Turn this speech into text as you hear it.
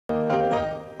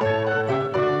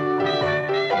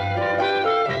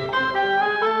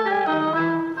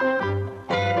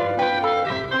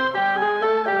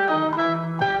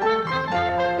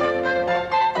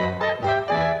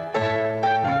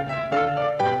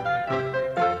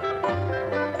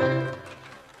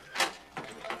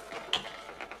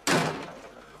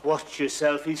Watch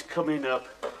yourself, he's coming up.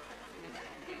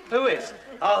 Who is?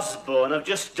 Osborne. I've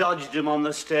just dodged him on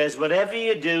the stairs. Whatever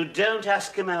you do, don't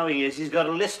ask him how he is. He's got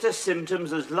a list of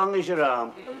symptoms as long as your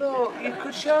arm. Look, you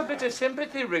could show a bit of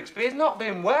sympathy, Rigsby. He's not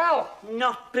been well.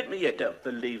 Not bit me. You don't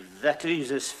believe that.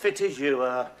 He's as fit as you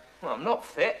are. Well, I'm not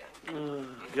fit. Oh,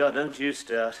 God, don't you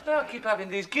start. No, I keep having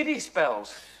these giddy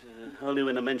spells. Only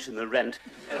when I mention the rent.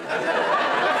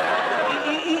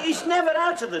 He's never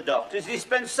out of the doctors. He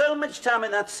spent so much time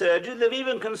in that surgery, they've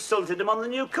even consulted him on the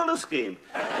new colour scheme.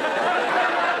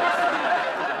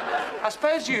 I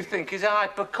suppose you think he's a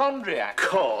hypochondriac. Of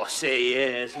course he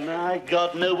is. My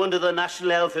God, no wonder the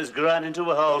National Health has grinding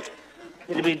to a halt.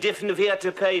 It'd be different if he had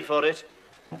to pay for it.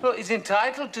 Look, he's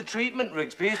entitled to treatment,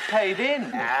 Rigsby. He's paid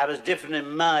in. It was different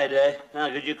in my day.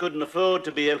 Because you couldn't afford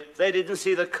to be ill. If they didn't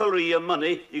see the colour of your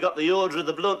money, you got the order of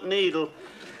the blunt needle.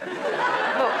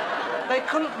 Look, they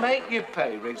couldn't make you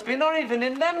pay, Rigsby, not even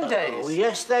in them days. Oh,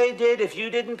 yes, they did. If you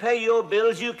didn't pay your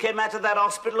bills, you came out of that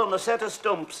hospital on a set of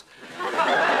stumps. You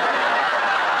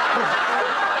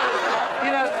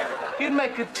know, you'd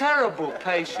make a terrible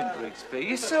patient, Rigsby.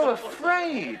 You're so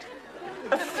afraid.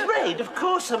 Afraid? Of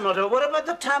course I'm not. What about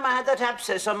the time I had that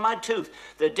abscess on my tooth?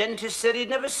 The dentist said he'd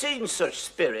never seen such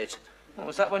spirit. What,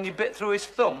 was that when you bit through his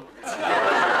thumb?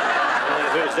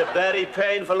 It was a very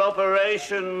painful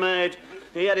operation, mate.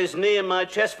 He had his knee in my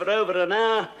chest for over an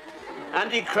hour.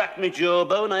 And he cracked me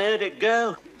jawbone. I heard it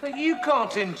go. But you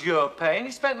can't endure pain.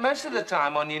 You spent most of the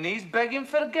time on your knees begging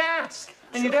for gas.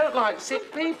 And you don't like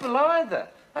sick people either.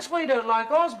 That's why you don't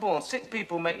like Osborne. Sick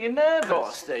people make you nervous. Of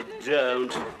course they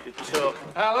don't. You talk.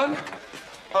 Alan?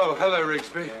 Oh, hello,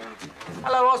 Rigsby.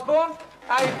 Hello, Osborne.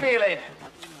 How are you feeling?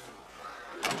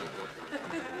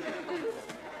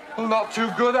 Well, not too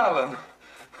good, Alan.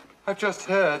 I've just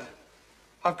heard.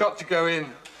 I've got to go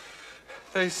in.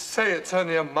 They say it's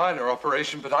only a minor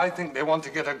operation, but I think they want to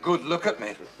get a good look at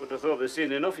me. Would have thought they'd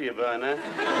seen enough of you by now.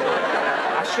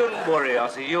 I shouldn't worry,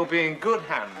 Ozzy. You'll be in good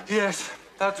hands. Yes,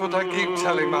 that's what I keep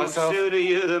telling myself. Sooner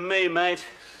you than me, mate.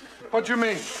 What do you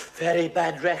mean? Very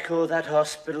bad record, that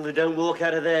hospital. They don't walk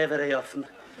out of there very often.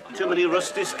 Too many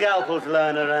rusty scalpels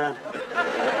lying around.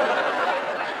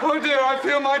 Oh, dear, I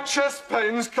feel my chest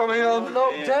pains coming on.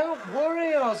 Look, don't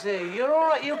worry, Ozzy. You're all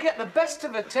right. You'll get the best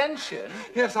of attention.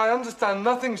 Yes, I understand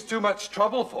nothing's too much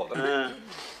trouble for them.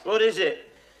 What is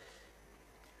it?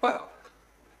 Well,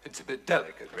 it's a bit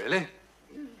delicate, really.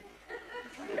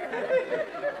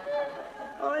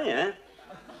 Oh, yeah?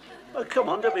 Well, come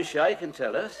on, don't be shy. You can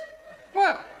tell us.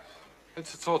 Well,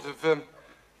 it's a sort of,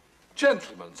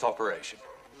 gentleman's operation.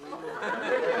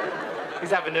 He's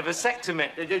having a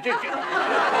vasectomy. You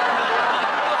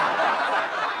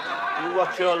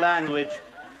watch your language.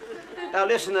 Now,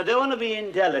 listen, I don't want to be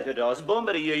indelicate, Osborne,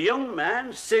 but you're a young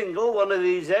man, single, one of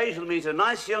these days, you'll meet a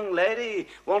nice young lady,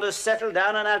 want to settle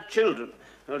down and have children.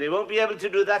 Well, you won't be able to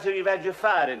do that till you've had your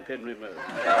firing pin removed.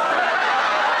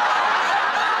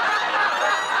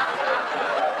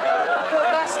 But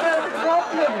that's no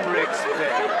problem,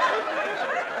 Rigsby.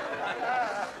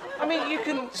 I mean, you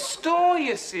can store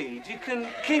your seed. You can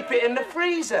keep it in the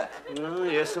freezer. Oh,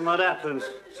 yes, and what happens?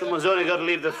 Someone's only got to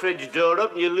leave the fridge door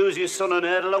up and you lose your son and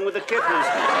heir along with the kippers.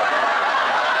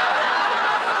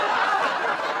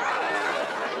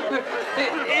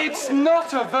 It's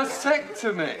not a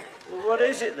vasectomy. Well, what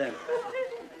is it, then?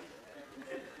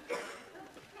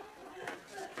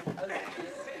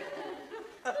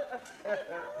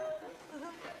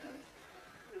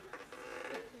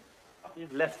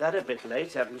 You've left that a bit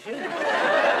late, haven't you?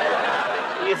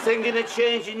 You're thinking of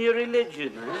changing your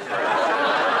religion, eh?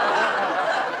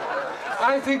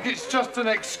 I think it's just an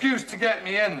excuse to get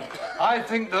me in. I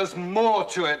think there's more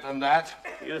to it than that.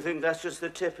 You think that's just the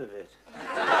tip of it? You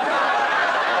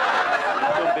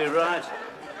could be right.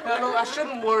 No, look, I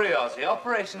shouldn't worry, Ozzy.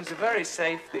 Operations are very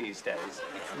safe these days.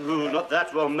 Ooh, not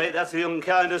that one, mate. That's the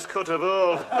unkindest cut of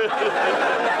all.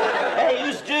 Hey,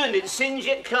 who's doing it?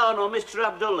 Sinjit Khan or Mr.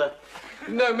 Abdullah?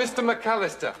 No, Mr.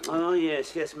 McAllister. Oh,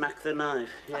 yes, Mac the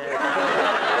knife.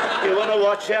 Yeah. You want to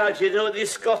watch out. You know what these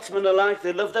Scotsmen are like.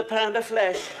 They love their pound of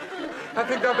flesh. I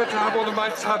think I'd better have one of my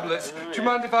tablets. Do you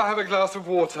mind if I have a glass of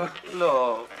water?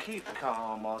 Look, keep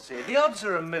calm, Ozzy. The odds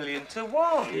are 1,000,000 to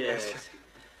 1. Yes.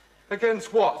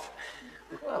 Against what?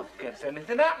 Well, against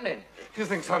anything happening. Do you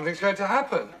think something's going to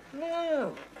happen?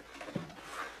 No.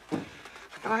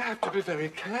 I have to be very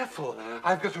careful.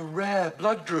 I've got a rare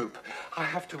blood group. I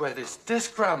have to wear this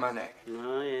disc round my neck.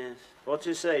 Oh, yes. What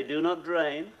you say? Do not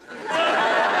drain. Look,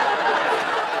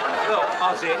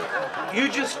 Ozzy, you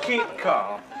just keep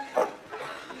calm.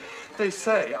 They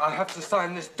say I have to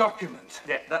sign this document.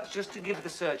 Yeah, that's just to give the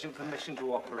surgeon permission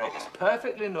to operate. It's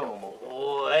perfectly normal.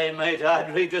 Oh, hey, mate,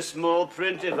 I'd read the small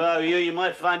print if I were you. You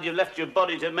might find you've left your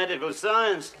body to medical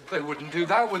science. They wouldn't do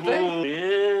that, would they? Oh,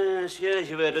 yes,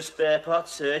 you've heard of spare part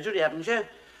surgery, haven't you?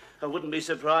 I wouldn't be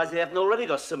surprised they haven't already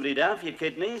got somebody down for your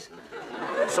kidneys.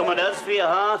 Someone else for your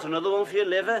heart, another one for your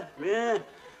liver. Yeah.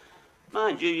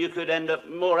 Mind you, you could end up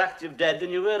more active dead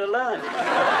than you were alive.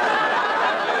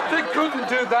 They couldn't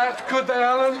do that, could they,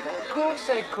 Alan? Of course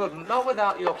they couldn't, not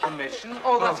without your permission,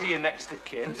 or that of your next of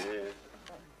kin. Yeah.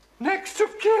 Next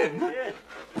of kin? Yeah.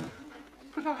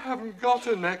 But I haven't got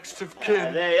a next of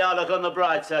kin. There you are, look on the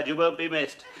bright side, you won't be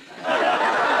missed.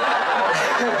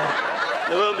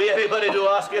 There won't be anybody to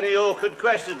ask any awkward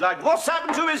questions like, what's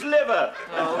happened to his liver?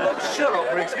 Oh, look, shut up,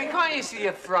 Rigsby. Can't you see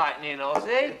you're frightening us,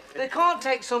 eh? They can't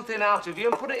take something out of you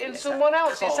and put it in someone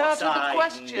else. It's out of the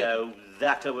question. No,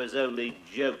 that I was only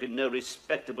joking. No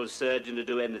respectable surgeon to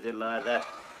do anything like that.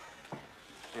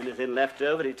 Anything left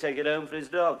over, he'd take it home for his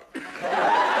dog.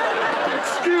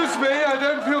 Excuse me, I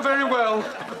don't feel very well.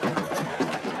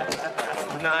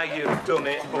 Now you've done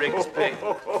it, Rigsby.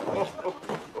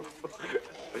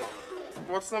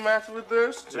 What's the matter with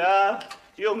those two?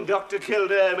 Young Dr.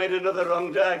 Kildare made another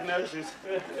wrong diagnosis.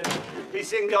 He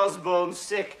thinks Osborne's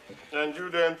sick. And you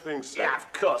don't think so? Yeah,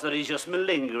 of course, but he's just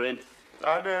malingering.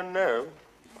 I don't know.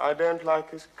 I don't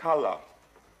like his colour.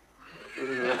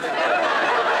 Listen,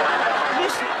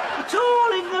 it's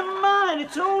all in the mind.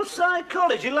 It's all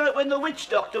psychology. Like when the witch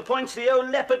doctor points the old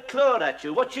leopard claw at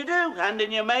you. What you do? Hand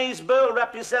in your maize bowl,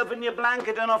 wrap yourself in your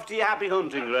blanket and off to your happy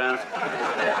hunting grounds.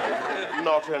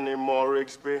 Not anymore,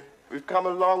 Rigsby. We've come a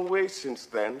long way since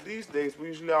then. These days, we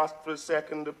usually ask for a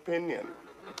second opinion.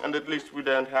 And at least we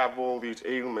don't have all these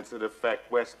ailments that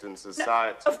affect Western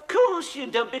society. Now, of course you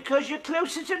don't, because you're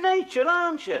closer to nature,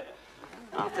 aren't you?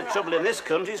 Half the trouble in this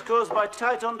country is caused by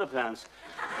tight underpants.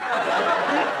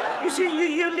 You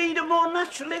see, you lead a more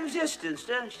natural existence,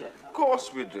 don't you? Of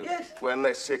course we do. Yes. When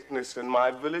there's sickness in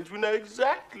my village, we know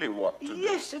exactly what to do.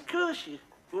 Yes, of course you.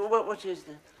 Well, what is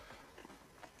that?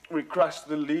 We crush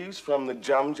the leaves from the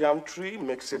jam tree,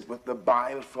 mix it with the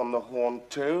bile from the horned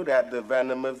toad, add the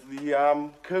venom of the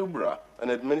cobra,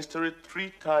 and administer it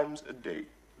 3 times a day.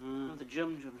 The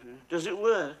jam tree. Does it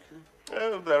work?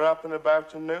 Oh, they're up and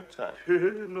about in no time.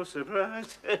 I'm not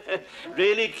surprised.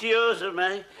 Really cures them,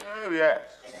 eh? Oh, yes.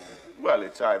 Well,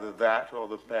 it's either that or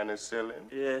the penicillin.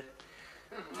 Yeah.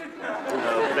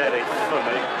 Oh, very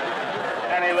funny.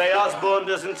 Anyway, Osborne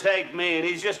doesn't take me, and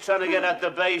he's just trying to get at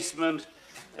the basement.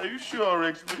 Are you sure,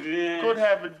 Rigsby? Yeah. Could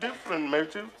have a different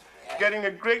motive. Getting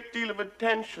a great deal of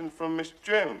attention from Miss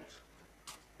Jones.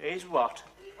 He's what?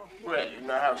 Well, you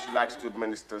know how she likes to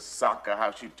administer sucker,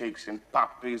 how she takes in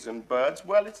puppies and birds.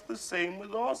 Well, it's the same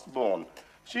with Osborne.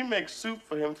 She makes soup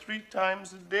for him 3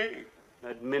 times a day.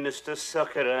 Administer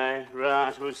sucker, eh?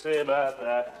 Right, we'll see about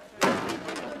that.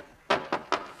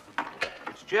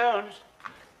 Miss Jones?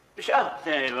 Oh,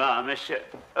 there you are, Miss...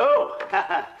 Oh,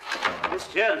 Miss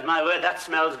Jones, my word, that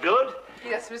smells good.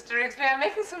 Yes, Mr. Rigsby, I'm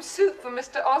making some soup for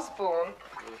Mr. Osborne.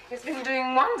 He's been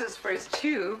doing wonders for his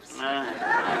tubes. Oh,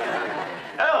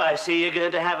 I see you're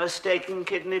going to have a steak and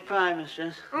kidney pie, Miss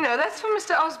Jones. No, that's for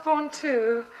Mr. Osborne,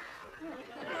 too.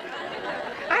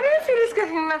 I don't feel he's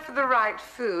getting enough of the right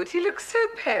food. He looks so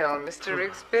pale, Mr.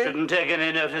 Rigsby. Shouldn't take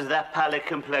any notice of that pallid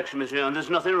complexion, Miss Jones. There's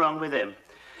nothing wrong with him.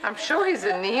 I'm sure he's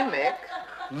anemic.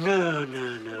 No.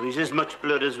 He's as much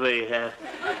blood as we have.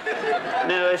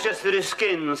 No, it's just that his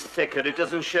skin's thicker. It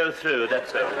doesn't show through,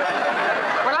 that's all.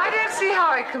 Well, I don't see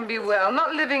how he can be well,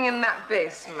 not living in that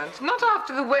basement. Not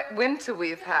after the wet winter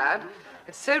we've had.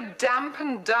 It's so damp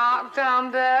and dark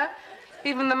down there.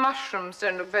 Even the mushrooms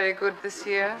don't look very good this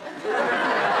year.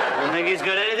 I don't think he's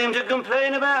got anything to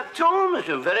complain about at all, Miss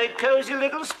Jones. Very cosy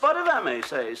little spot, if I may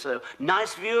say so.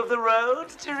 Nice view of the road.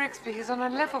 Mr. Rigsby, he's on a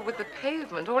level with the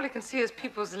pavement. All he can see is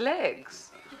people's legs.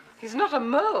 He's not a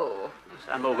mole.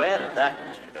 I'm aware of that.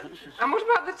 And what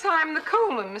about the time the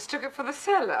coalman mistook it for the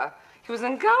cellar? He was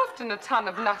engulfed in a ton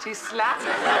of nutty slats.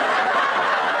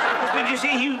 But you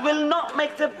see, he will not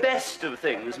make the best of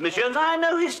things, Miss Jones. I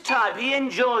know his type. He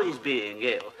enjoys being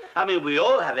ill. I mean, we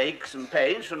all have aches and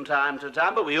pains from time to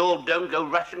time, but we all don't go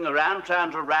rushing around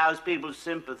trying to arouse people's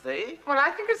sympathy. Well,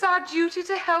 I think it's our duty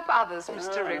to help others,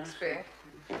 Mr. Rigsby.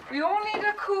 We all need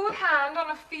a cool hand on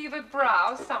a fevered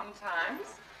brow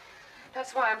sometimes.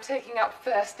 That's why I'm taking up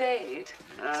first aid,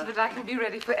 so that I can be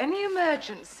ready for any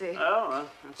emergency. Oh, well,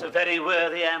 that's a very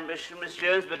worthy ambition, Miss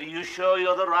Jones, but are you sure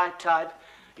you're the right type?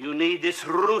 You need this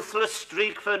ruthless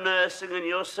streak for nursing, and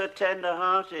you're so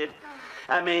tender-hearted.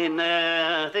 I mean,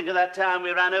 think of that time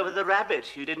we ran over the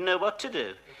rabbit. You didn't know what to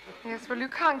do. Yes, well, you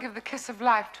can't give the kiss of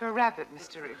life to a rabbit,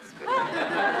 Mr. Rigsby.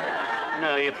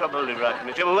 No, you're probably right,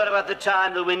 Mr. But what about the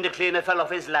time the window cleaner fell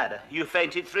off his ladder? You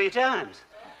fainted 3 times.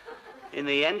 In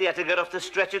the end, he had to get off the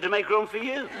stretcher to make room for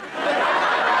you.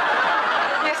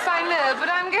 Yes, I know, but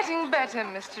I'm getting better,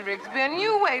 Mr. Rigsby, and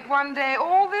you wait one day,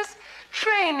 all this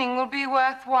training will be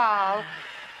worthwhile.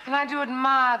 And I do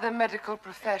admire the medical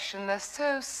profession. They're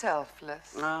so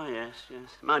selfless. Oh, yes,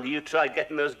 yes. Mind you tried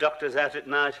getting those doctors out at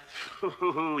night.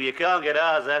 You can't get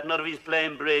ours out, not if he's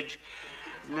playing bridge.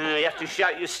 No, you have to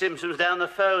shout your symptoms down the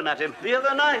phone at him. The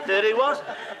other night, there he was.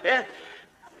 Yeah.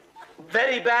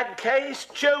 Very bad case,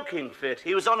 choking fit.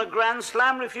 He was on a grand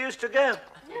slam, refused to go.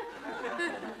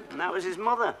 And that was his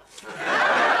mother.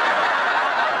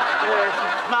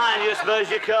 Mind you,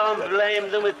 suppose you can't blame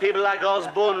them with people like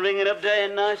Osborne ringing up day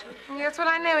and night? Yes, well,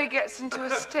 I know he gets into a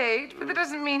state, but that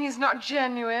doesn't mean he's not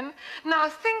genuine. Now,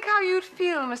 think how you'd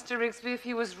feel, Mr. Rigsby, if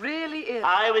he was really ill.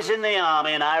 I was in the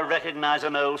army, and I recognize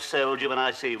an old soldier when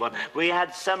I see one. We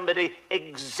had somebody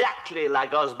exactly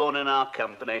like Osborne in our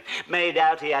company. Made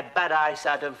out he had bad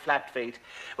eyesight and flat feet.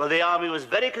 Well, the army was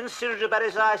very considerate about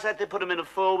his eyesight. They put him in a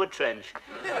forward trench.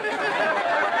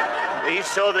 He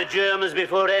saw the Germans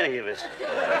before any of us.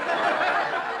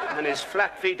 And his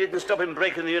flat feet didn't stop him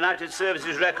breaking the United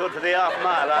Services record for the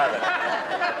half-mile either.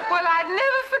 Well, I'd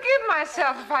never forgive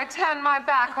myself if I turned my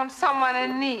back on someone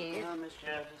in need. Oh, Miss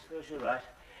Jones, I suppose you're right.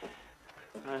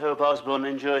 I hope Osborne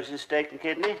enjoys his steak and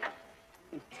kidney.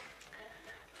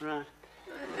 Right.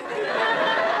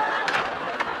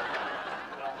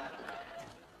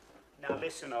 Now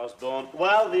listen, Osborne,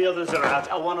 while the others are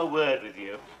out, I want a word with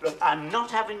you. Look, I'm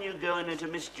not having you going into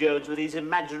Miss Jones with these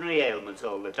imaginary ailments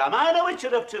all the time. I know what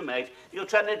you're up to, mate. You're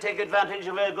trying to take advantage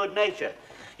of her good nature.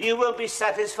 You won't be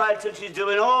satisfied till she's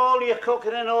doing all your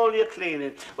cooking and all your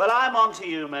cleaning. Well, I'm on to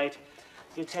you, mate.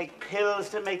 You take pills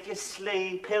to make you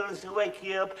sleep, pills to wake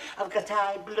you up. I've got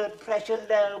high blood pressure,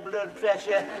 low blood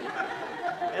pressure.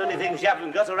 The only things you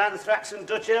haven't got are anthrax and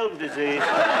Dutch elm disease.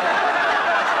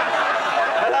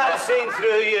 Well, I've seen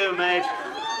through you, mate.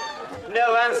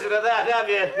 No answer to that, have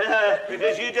you? No,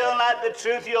 because you don't like the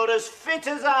truth. You're as fit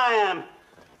as I am.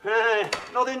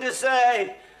 Nothing to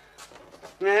say.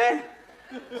 Eh?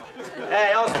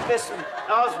 Hey, listen,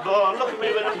 Osborne, look at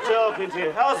me when I'm talking to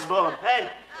you. Osborne, hey,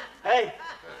 hey.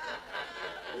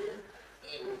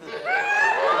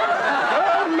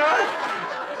 Oh, no.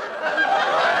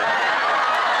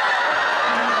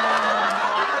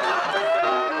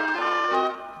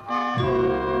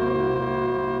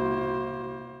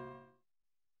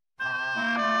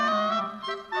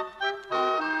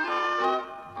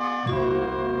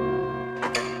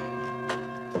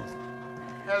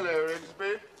 Hello,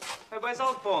 Rigsby. Hey, where's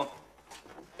Osborne?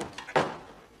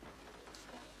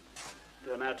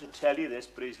 Don't know how to tell you this,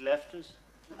 but he's left us.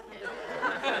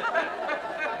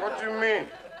 What do you mean?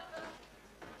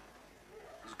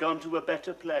 He's gone to a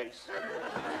better place.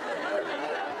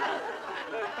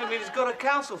 I mean, he's got a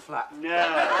council flat. No.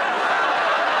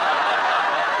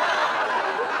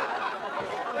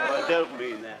 I don't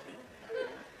mean that.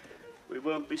 We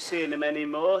won't be seeing him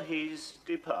anymore. He's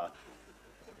departed.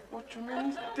 What do you mean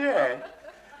he's dead?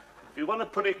 If you want to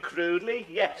put it crudely,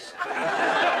 yes.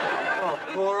 Oh,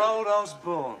 poor old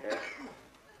Osborne. Yeah.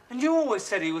 And you always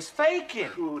said he was faking.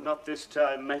 Ooh, not this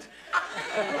time, mate.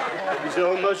 He was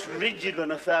almost rigid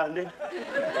when I found him.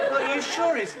 Are you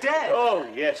sure he's dead? Oh,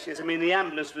 yes, yes. I mean, the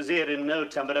ambulance was here in no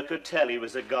time, but I could tell he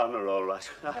was a goner, all right.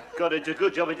 God, it's a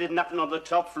good job it didn't happen on the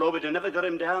top floor. We'd have never got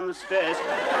him down the stairs.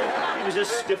 He was as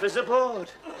stiff as a board.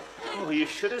 Oh, you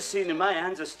should have seen him. My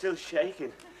hands are still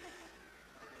shaking.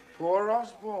 Poor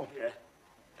Osborne. Yeah.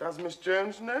 Does Miss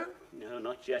Jones know? No,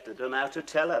 not yet. I don't know how to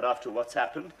tell her after what's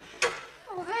happened.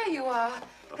 Oh, there you are.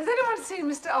 Has anyone seen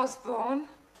Mr. Osborne?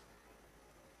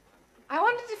 I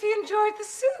wondered if he enjoyed the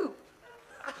soup.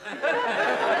 What's the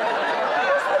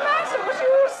matter? What are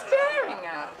you all staring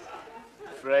at?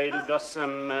 Afraid I've got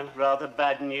some rather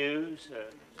bad news.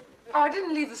 Oh, I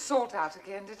didn't leave the salt out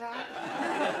again, did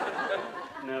I?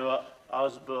 No,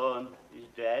 Osborne is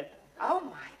dead. Oh,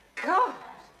 my God.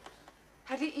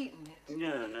 Had he eaten it?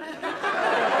 No.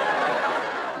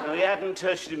 No, he hadn't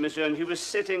touched it, Miss Jones. He was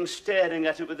sitting staring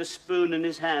at it with a spoon in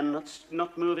his hand,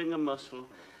 not moving a muscle.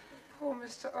 Poor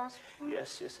Mr. Osborne.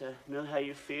 Yes, I know how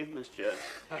you feel, Miss Jones.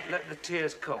 Let the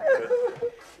tears come.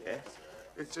 Yes.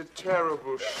 It's a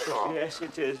terrible shock. Yes,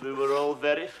 it is. We were all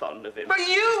very fond of him. But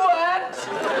you weren't!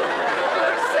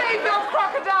 Save your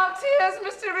crocodile tears,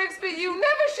 Mr. Rigsby. You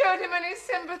never showed him any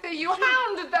sympathy. You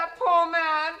hounded that poor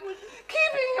man,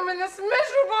 keeping him in this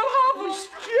miserable hovel. Miss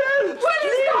Jones, Well,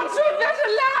 he's got to a better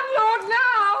landlord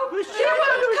now. Miss He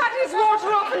won't Jones. cut his water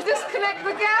off and disconnect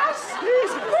the gas. Please.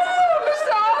 Oh,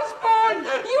 Mr. Osborne,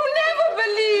 you never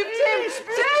believed him.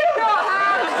 Take your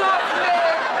hands off me.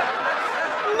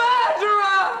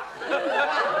 Murderer!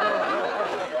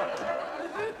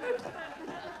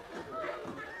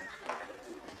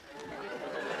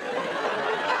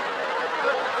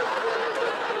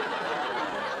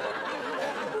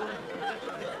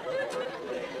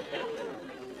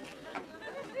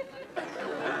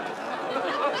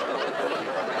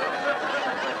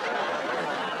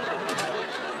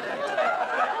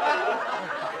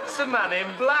 It's the man in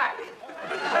black.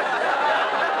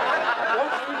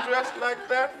 What you dressed like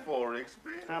that for,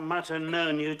 Rigsby? I might have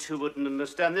known you two wouldn't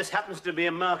understand. This happens to be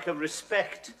a mark of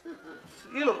respect.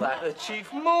 You look like the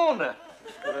chief mourner.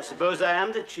 But I suppose I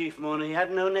am the chief mourner. He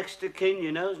had no next of kin,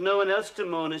 you know. There's no one else to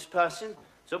mourn his passing.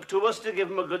 It's up to us to give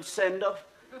him a good send-off.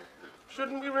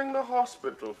 Shouldn't we ring the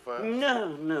hospital first?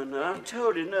 No. I've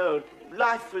told you, no.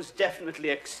 Life was definitely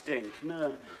extinct,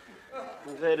 no.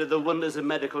 I've heard of the wonders of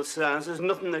medical science. There's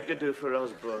nothing they could do for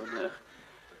Osborne, no.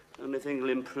 Only thing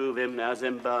that'll improve him now is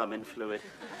embalming fluid.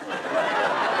 Do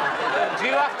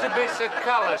you have to be so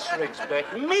callous, Rigsby?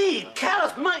 Me?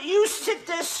 Callous? You sit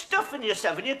there stuffing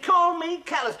yourself and you call me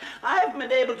callous. I haven't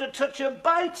been able to touch a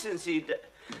bite since he died.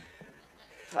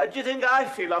 How do you think I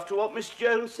feel after what Miss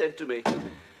Jones said to me?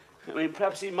 I mean,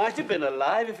 perhaps he might have been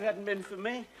alive if it hadn't been for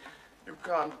me. You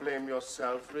can't blame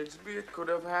yourself, Rigsby. It could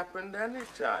have happened any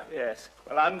time. Yes.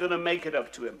 Well, I'm going to make it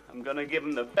up to him. I'm going to give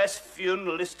him the best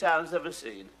funeral this town's ever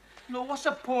seen. No, what's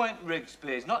the point,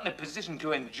 Rigsby? He's not in a position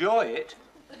to enjoy it.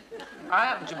 I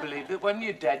happen to believe that when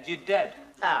you're dead, you're dead.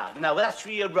 Ah, no, that's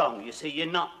where you're wrong. You see, you're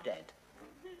not dead.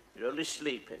 You're only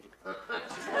sleeping.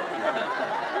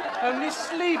 Only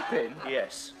sleeping?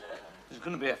 Yes. There's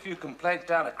going to be a few complaints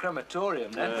down at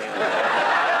crematorium then.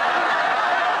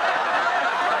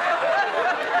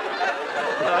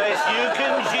 Oh, yes, you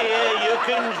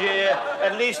can jeer.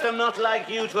 At least I'm not like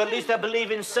you two. At least I believe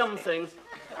in something.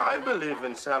 I believe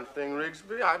in something,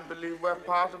 Rigsby. I believe we're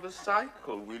part of a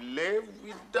cycle. We live,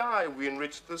 we die, we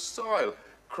enrich the soil.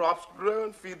 Crops grow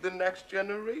and feed the next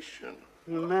generation.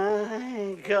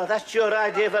 My God, that's your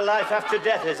idea of a life after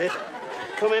death, is it?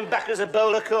 Coming back as a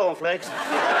bowl of cornflakes?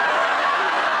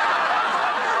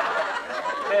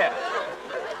 Yeah.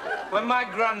 When my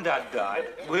granddad died,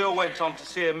 we all went on to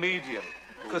see a medium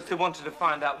because they wanted to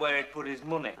find out where he'd put his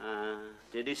money.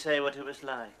 Did he say what it was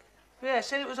like? Yeah, he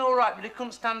said it was all right, but he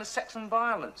couldn't stand the sex and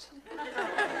violence.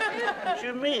 What do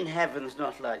you mean heaven's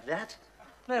not like that?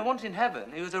 No, he wasn't in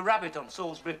heaven. He was a rabbit on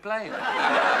Salisbury Plain.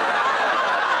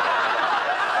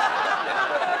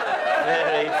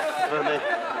 Very funny.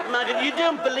 Mind you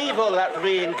don't believe all that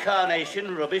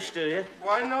reincarnation rubbish, do you?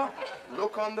 Why not?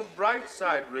 Look on the bright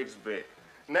side, Rigsby.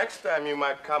 Next time you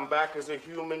might come back as a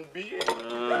human being.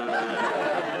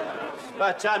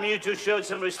 By the time you two showed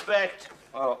some respect.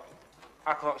 Oh,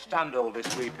 I can't stand all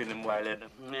this weeping and wailing.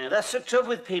 Yeah, that's the trouble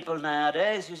with people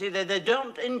nowadays. You see, they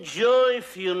don't enjoy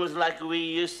funerals like we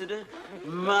used to do.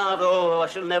 Oh, I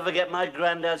shall never get my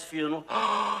granddad's funeral.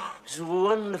 It was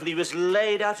wonderful. He was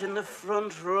laid out in the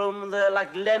front room there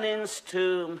like Lenin's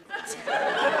tomb.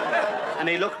 And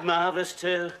he looked marvellous,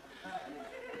 too.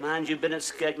 Mind, you've been at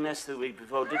Skegness the week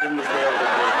before, didn't you? Hey,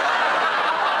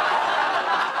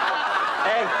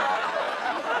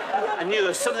 I knew there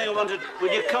was something I wanted.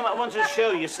 Will you come? I want to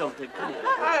show you something. Come on.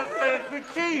 I haven't finished my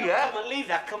tea yet. Come on, leave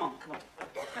that. Come on.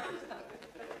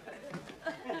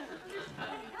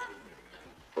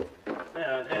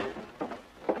 There. It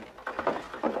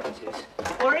is.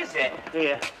 Where is it?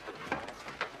 Here.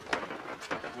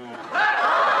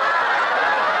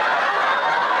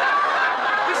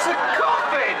 It's a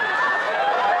coffin!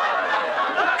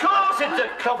 Of course it's a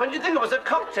coffin. Do you think it was a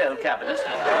cocktail cabinet?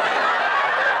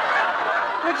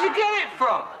 Where'd you get it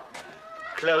from?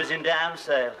 Closing down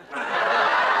sale.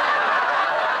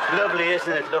 Lovely,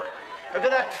 isn't it? Look at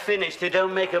that finish. They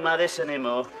don't make them like this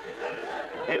anymore.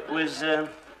 It was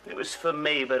for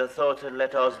me, but I thought I'd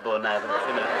let Osborne have it,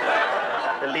 you know.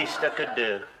 The least I could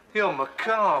do. You're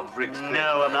macabre, Rigsby.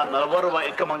 No, I'm not. No. What do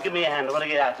I... Come on, give me a hand. I want to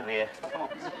get out of here. Come on.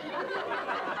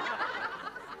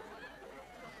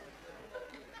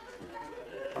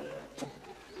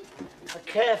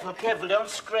 Careful. Don't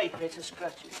scrape it or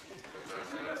scratch it.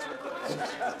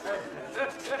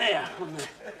 There. On there.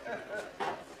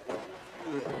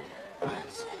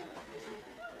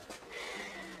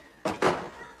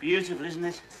 Beautiful, isn't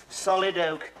it? Solid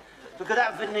oak. Look at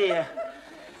that veneer.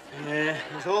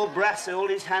 It's all brass. All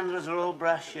these handles are all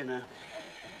brass, you know.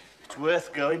 It's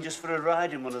worth going just for a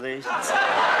ride in one of these.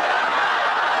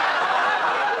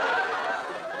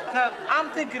 No, I'm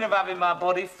thinking of having my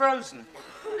body frozen.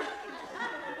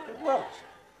 What?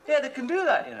 Yeah, they can do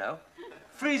that, you know.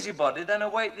 Freeze your body, then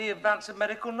await the advance of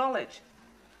medical knowledge.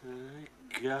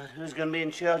 God, who's going to be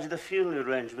in charge of the funeral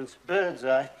arrangements?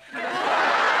 Birdseye.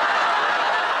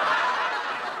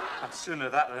 I'd sooner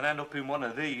that than end up in one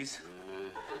of these.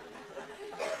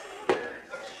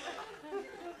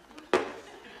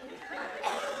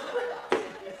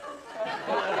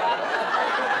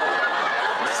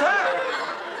 What's that?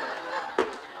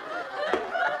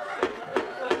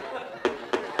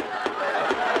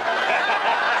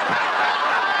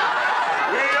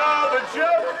 We are the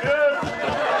champions!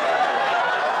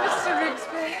 Mr.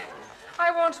 Rigsby,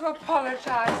 I want to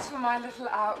apologize for my little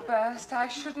outburst. I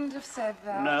shouldn't have said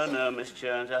that. No, Miss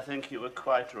Jones, I think you were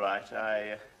quite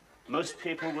right. Most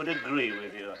people would agree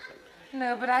with you, I think.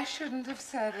 No, but I shouldn't have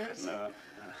said it. No.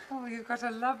 Oh, you've got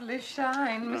a lovely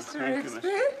shine, Mr. thank you,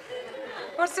 Rigsby.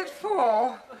 What's it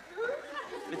for?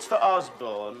 It's for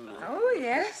Osborne. Oh,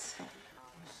 yes.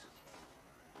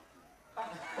 Oh,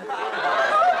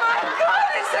 my God,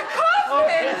 it's a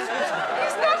coffin!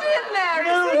 He's not in there,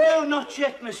 is he? No, not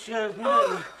yet, Miss Jones.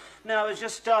 No. No, I was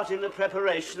just starting the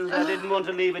preparations. I didn't want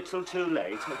to leave it till too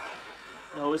late.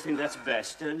 I always think that's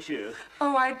best, don't you?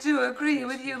 Oh, I do agree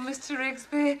with you, Mr.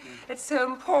 Rigsby. It's so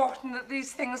important that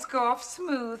these things go off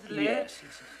smoothly. Yes.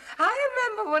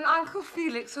 I remember when Uncle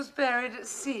Felix was buried at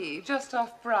sea, just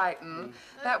off Brighton.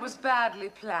 That was badly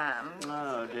planned.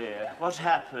 Oh, dear. What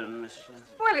happened, Miss Jones?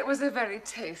 Well, it was a very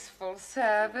tasteful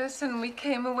service, and we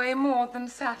came away more than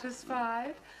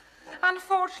satisfied.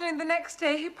 Unfortunately, the next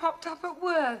day he popped up at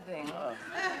Worthing. Oh.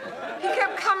 He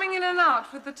kept coming in and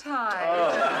out with the tide.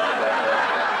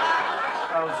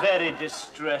 Oh, very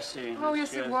distressing. Oh,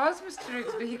 Miss yes, it Jones. was, Mr.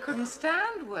 Rigsby. He couldn't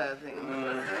stand Worthing.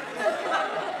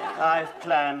 I've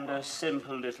planned a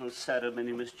simple little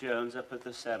ceremony, Miss Jones, up at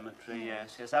the cemetery,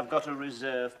 yes. I've got a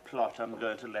reserve plot I'm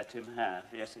going to let him have.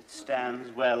 Yes, it stands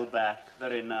well back,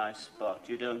 very nice spot.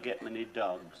 You don't get many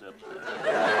dogs up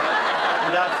there.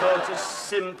 And I thought a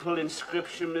simple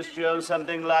inscription, Miss Jones,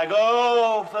 something like,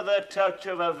 "Oh, for the touch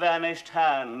of a vanished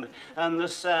hand and the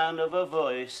sound of a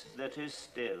voice that is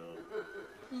still."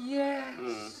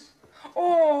 Yes.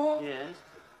 Or Yes?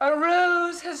 a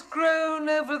rose has grown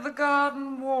over the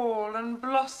garden wall and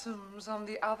blossoms on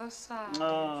the other side.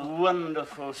 Oh,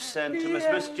 wonderful sentiments.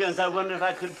 Yes. Miss Jones, I wonder if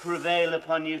I could prevail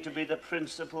upon you to be the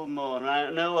principal mourner. I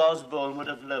know Osborne would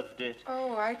have loved it.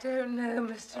 Oh, I don't know,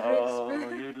 Mr. Oh,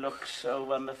 Rigsby. you'd look so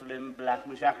wonderful in black,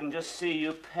 Miss. I can just see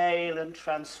you pale and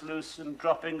translucent,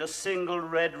 dropping a single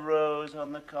red rose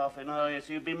on the coffin. Oh, yes,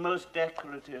 you'd be most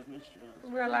decorative, Miss Jones.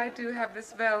 Well, I do have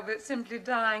this velvet simply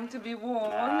dying to be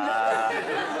worn.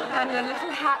 And a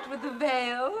little hat with a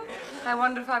veil. I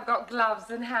wonder if I've got gloves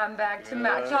and handbag to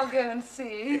match. I'll go and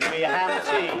see. Be a ham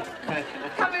tea.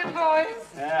 Come in, boys.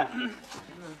 Yeah.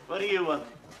 What do you want?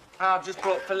 I've just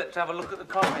brought Philip to have a look at the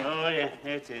coffin. Oh, yeah,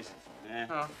 here it is. Yeah.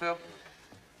 Oh, Phil.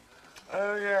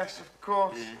 Oh, yes, of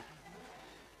course.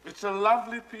 It's a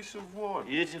lovely piece of wood.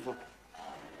 Beautiful.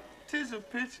 It is a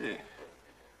pity.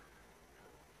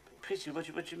 Pity, what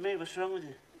you mean? What's wrong with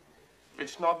it?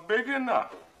 It's not big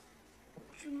enough.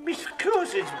 Miss, of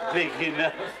course it's big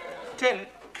enough. Tin.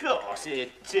 Of course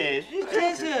it is. It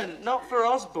isn't. Not for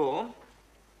Osborne.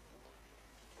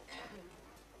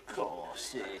 Of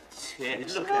course it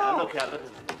is. Look out.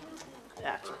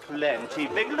 That's plenty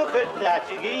big. Look at that.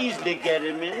 You can easily get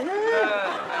him in.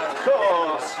 Of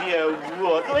course you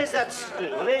would. Where's that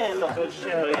stool? Here, look, I'll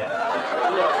show you.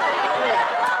 Look.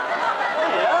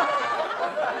 Here.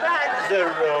 That's the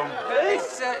room.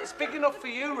 It's big enough for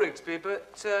you, Rigsby,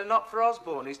 but not for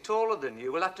Osborne. He's taller than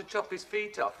you. We'll have to chop his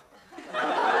feet off.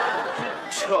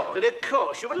 Chocolate, of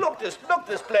course you would. Look, there's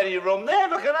plenty of room there.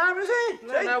 Look at that,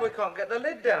 see? No, we can't get the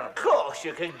lid down. Of course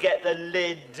you can get the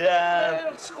lid down.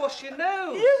 It'll squash your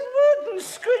nose. You wouldn't,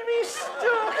 squeeze me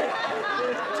stuck.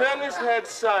 Turn his head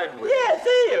sideways. Yeah,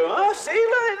 there you are. See,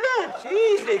 like that. You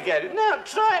easily get it. Now,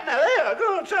 try it now. There you are.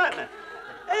 Go on, try it now.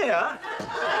 There you are.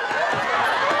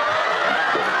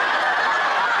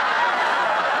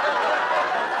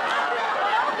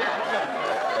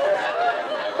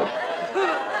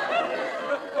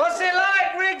 What's it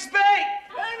like, Rigsby?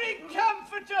 Very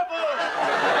comfortable.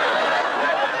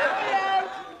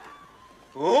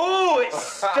 Oh, it's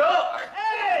stuck.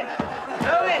 Hey!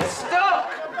 No, it's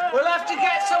stuck. We'll have to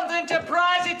get something to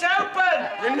prise it open.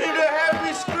 You need a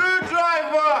heavy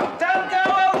screwdriver. Don't go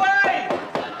away.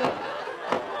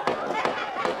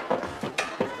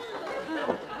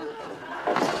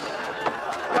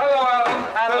 Hello, Alan.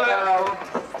 Hello.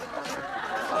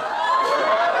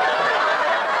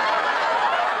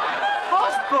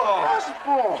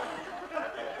 Osborne.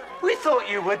 We thought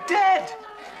you were dead.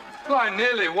 Well, I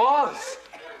nearly was.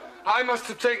 I must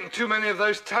have taken too many of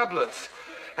those tablets.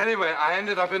 Anyway, I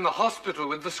ended up in the hospital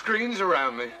with the screens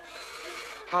around me.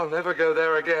 I'll never go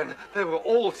there again. They were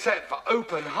all set for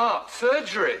open heart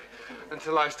surgery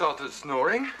until I started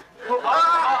snoring. Well,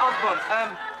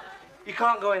 Osborne, you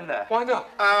can't go in there. Why not?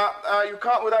 You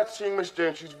can't without seeing Miss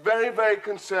Jane. She's very, very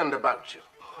concerned about you.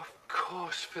 Oh, of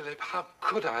course, Philip. How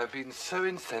could I have been so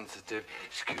insensitive?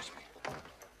 Excuse me.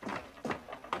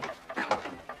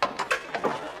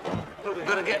 Look, we've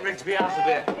got to get Rigsby out of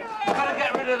here. We've got to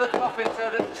get rid of the coffin so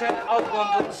that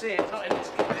Osborne doesn't see it. Not in this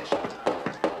condition.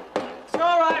 It's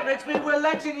all right, Rigsby. We're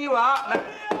letting you out now.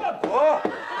 Oh.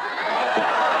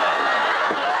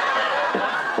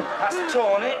 That's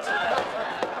torn it.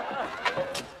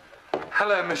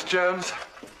 Hello, Miss Jones.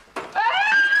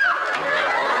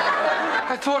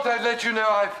 I thought I'd let you know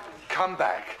I've come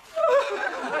back.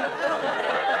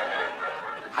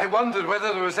 I wondered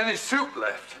whether there was any soup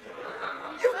left.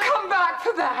 You've come back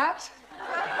for that?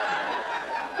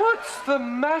 What's the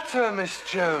matter, Miss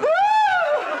Jones?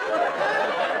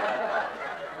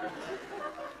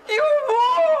 You're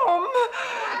warm!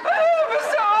 Oh,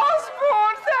 Mr.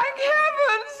 Osborne, thank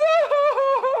heavens!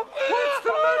 Oh. What's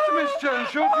the matter, Miss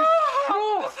Jones? You're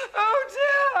distraught. Oh,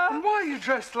 dear! And why are you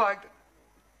dressed like...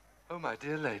 Oh, my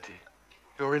dear lady,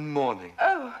 you're in mourning.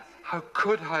 Oh. How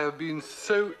could I have been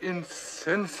so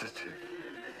insensitive?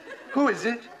 Who is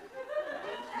it?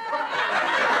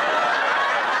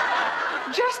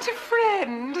 Just a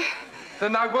friend.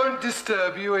 Then I won't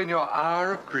disturb you in your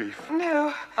hour of grief.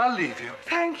 No. I'll leave you.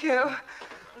 Thank you.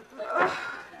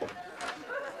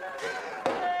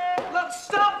 Look,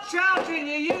 stop shouting.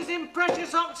 You're using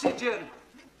precious oxygen.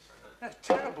 They're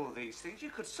terrible, these things. You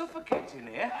could suffocate in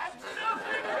here.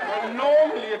 Well,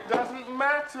 normally it doesn't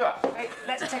matter. Hey,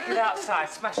 let's take it outside.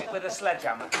 Smash it with a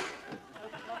sledgehammer.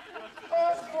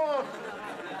 Osborne!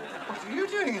 What are you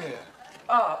doing here?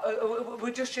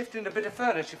 We're just shifting a bit of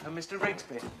furniture for Mr.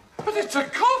 Rigsby. But it's a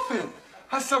coffin!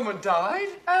 Has someone died?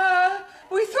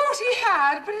 We thought he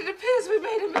had, but it appears we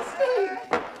made a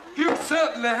mistake. You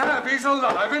certainly have. He's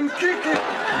alive and kicking.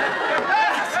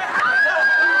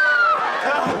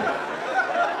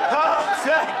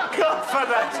 Thank God for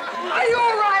that. Are you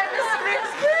all right, Mr.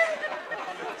 Rigsby?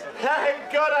 Thank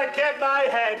God I kept my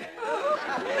head.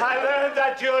 I learned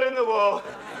that during the war.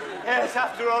 Yes,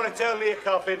 after all, it's only a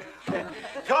coffin.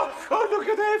 God, look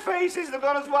at their faces. They've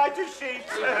gone as white as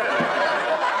sheets.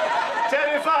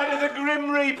 Terrified of the Grim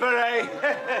Reaper, eh?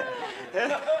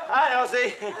 Hi,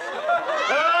 Ozzy.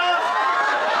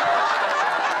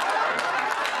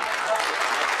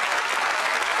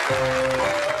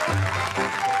 Oh!